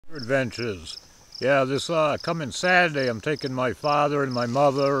Adventures. Yeah, this coming Saturday I'm taking my father and my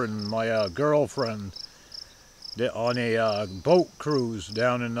mother and my girlfriend on a boat cruise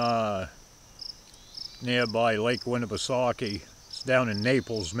down in nearby Lake Winnipesaukee. It's down in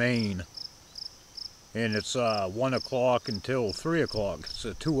Naples, Maine. And it's 1 o'clock until 3 o'clock. It's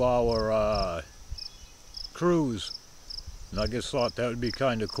a 2-hour cruise. And I just thought that would be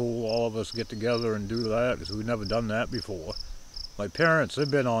kind of cool, all of us get together and do that, because we've never done that before. My parents have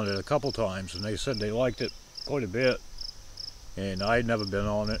been on it a couple times, and they said they liked it quite a bit. And I'd never been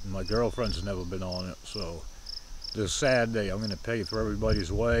on it, and my girlfriend's never been on it. So this Saturday I'm going to pay for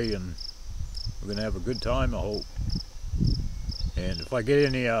everybody's way, and we're going to have a good time, I hope. And if I get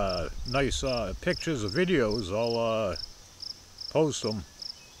any nice pictures or videos, I'll post them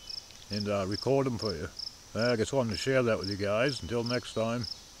and record them for you. I just wanted to share that with you guys. Until next time.